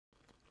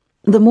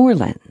The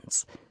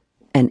Moorlands,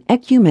 an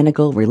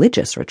ecumenical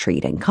religious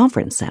retreat and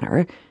conference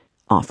center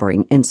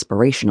offering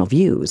inspirational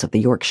views of the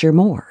Yorkshire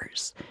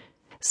moors,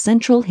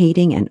 central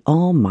heating and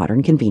all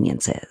modern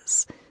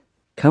conveniences,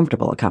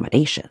 comfortable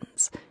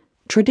accommodations,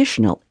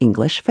 traditional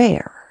English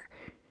fare.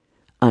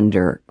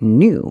 Under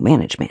new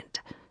management.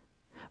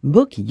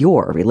 Book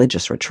your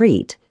religious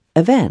retreat,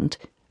 event,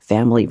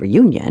 family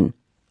reunion,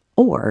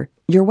 or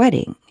your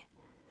wedding.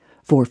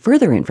 For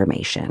further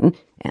information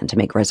and to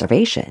make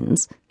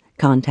reservations,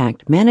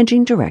 contact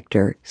Managing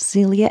Director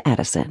Celia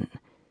Addison.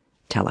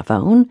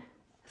 Telephone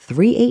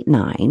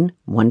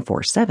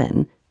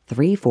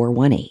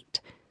 389-147-3418.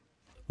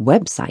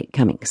 Website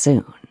coming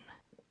soon.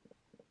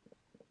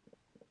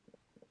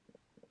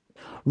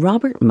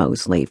 Robert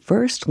Moseley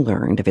first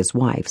learned of his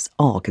wife's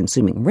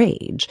all-consuming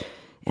rage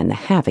and the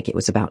havoc it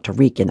was about to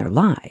wreak in their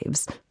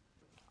lives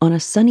on a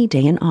sunny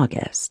day in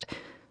August,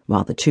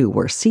 while the two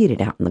were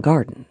seated out in the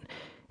garden,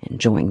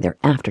 enjoying their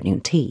afternoon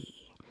tea.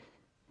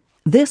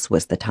 This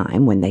was the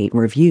time when they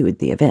reviewed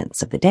the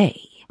events of the day,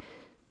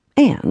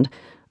 and,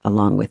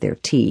 along with their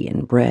tea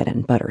and bread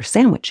and butter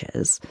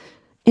sandwiches,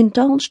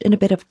 indulged in a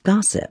bit of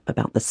gossip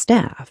about the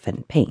staff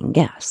and paying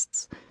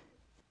guests.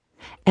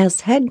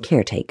 As head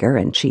caretaker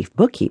and chief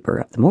bookkeeper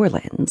of the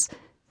Moorlands,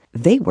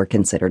 they were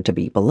considered to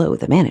be below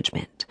the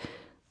management,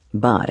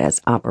 but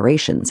as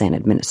operations and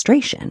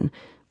administration,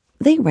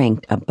 they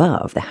ranked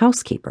above the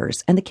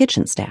housekeepers and the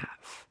kitchen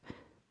staff.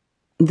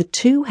 The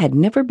two had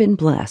never been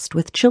blessed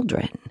with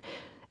children,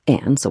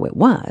 and so it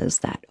was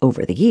that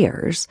over the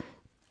years,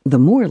 the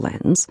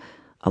Moorlands,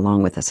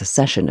 along with a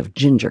succession of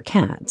ginger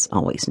cats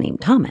always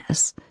named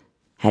Thomas,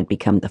 had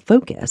become the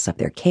focus of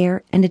their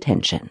care and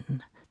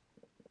attention.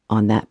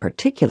 On that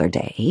particular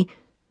day,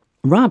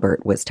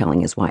 Robert was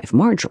telling his wife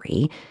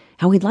Marjorie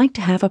how he'd like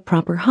to have a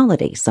proper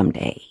holiday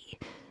someday.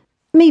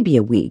 Maybe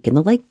a week in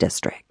the Lake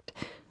District,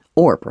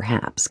 or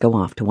perhaps go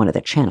off to one of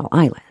the Channel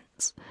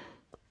Islands.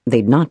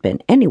 They'd not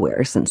been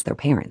anywhere since their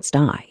parents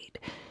died.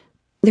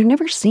 There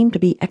never seemed to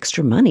be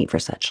extra money for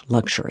such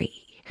luxury.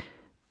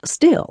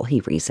 Still,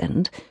 he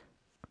reasoned,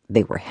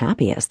 they were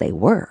happy as they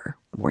were,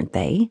 weren't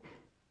they?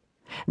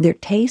 Their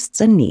tastes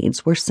and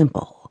needs were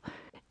simple,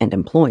 and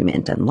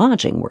employment and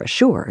lodging were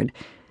assured,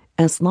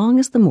 as long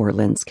as the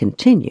Moorlands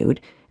continued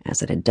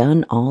as it had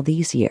done all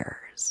these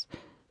years.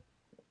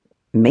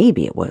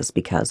 Maybe it was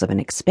because of an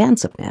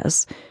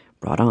expansiveness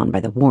brought on by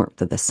the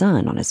warmth of the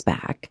sun on his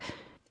back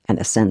and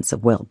the sense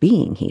of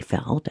well-being he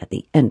felt at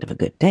the end of a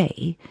good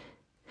day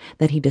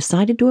that he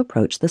decided to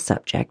approach the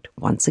subject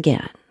once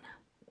again.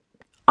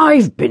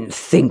 "I've been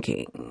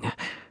thinking,"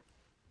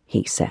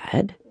 he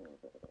said.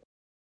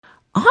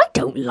 "I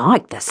don't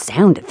like the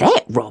sound of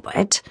that,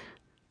 Robert,"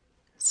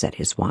 said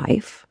his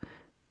wife.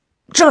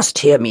 "Just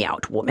hear me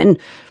out, woman.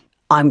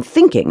 I'm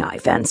thinking I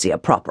fancy a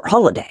proper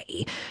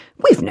holiday.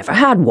 We've never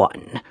had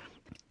one.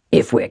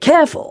 If we're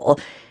careful,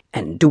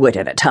 and do it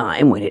at a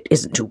time when it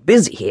isn't too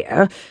busy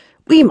here,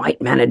 we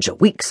might manage a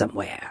week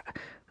somewhere.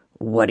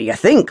 What do you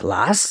think,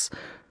 lass?"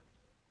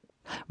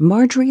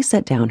 Marjorie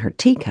set down her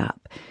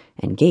teacup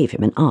and gave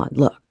him an odd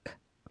look.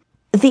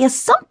 "There's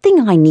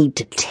something I need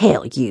to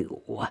tell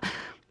you."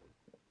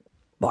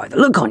 "By the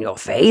look on your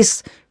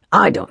face,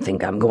 I don't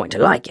think I'm going to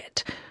like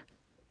it."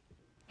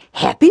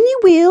 "Happen you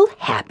will,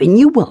 happen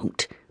you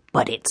won't,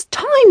 but it's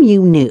time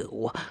you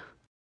knew."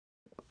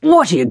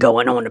 "What are you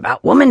going on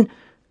about, woman?"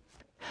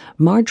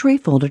 Marjorie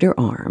folded her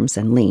arms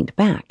and leaned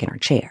back in her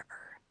chair.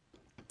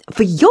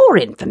 "For your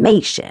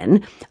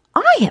information,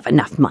 I have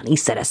enough money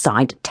set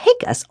aside to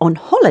take us on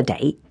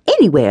holiday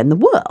anywhere in the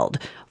world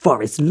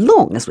for as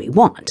long as we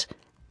want,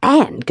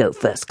 and go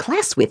first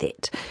class with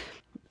it.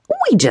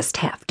 We just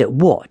have to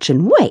watch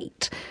and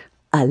wait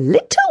a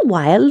little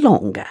while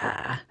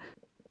longer."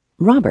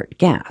 Robert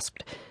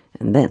gasped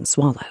and then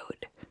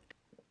swallowed.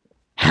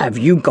 "Have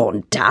you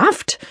gone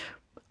daft?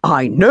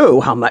 I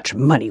know how much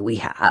money we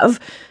have.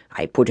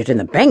 I put it in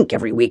the bank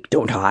every week,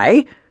 don't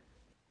I?"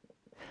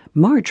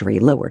 Marjorie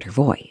lowered her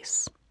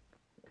voice.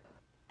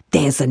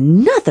 "There's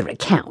another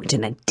account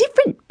in a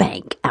different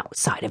bank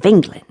outside of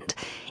England.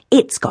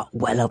 It's got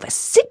well over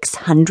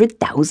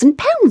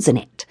 £600,000 in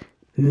it,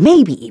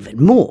 maybe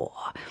even more.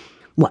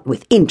 What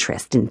with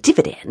interest and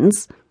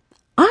dividends.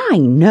 I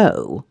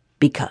know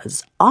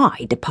because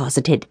I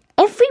deposited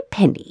every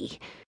penny."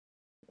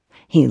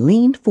 He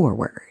leaned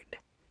forward.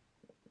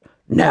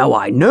 "Now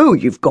I know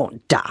you've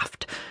gone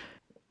daft.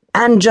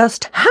 And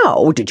just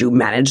how did you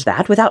manage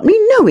that without me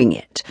knowing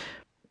it?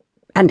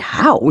 And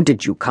how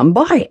did you come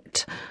by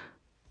it?"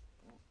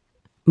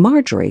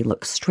 Marjorie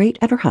looked straight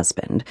at her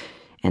husband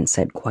and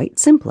said quite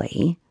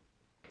simply,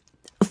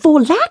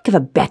 "For lack of a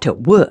better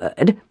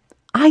word,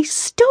 I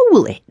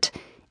stole it.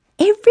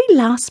 Every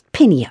last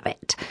penny of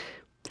it.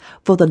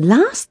 For the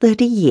last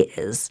 30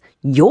 years,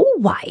 your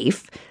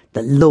wife,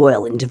 the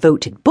loyal and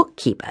devoted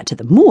bookkeeper to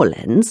the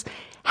Moorlands,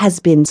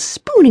 has been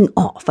spooning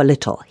off a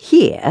little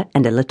here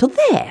and a little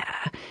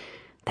there,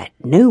 that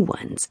no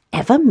one's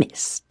ever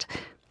missed.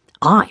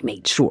 I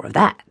made sure of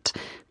that.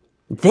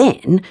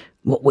 Then,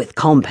 what with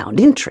compound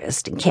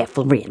interest and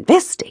careful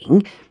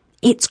reinvesting,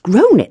 It's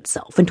grown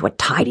itself into a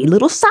tidy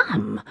little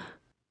sum.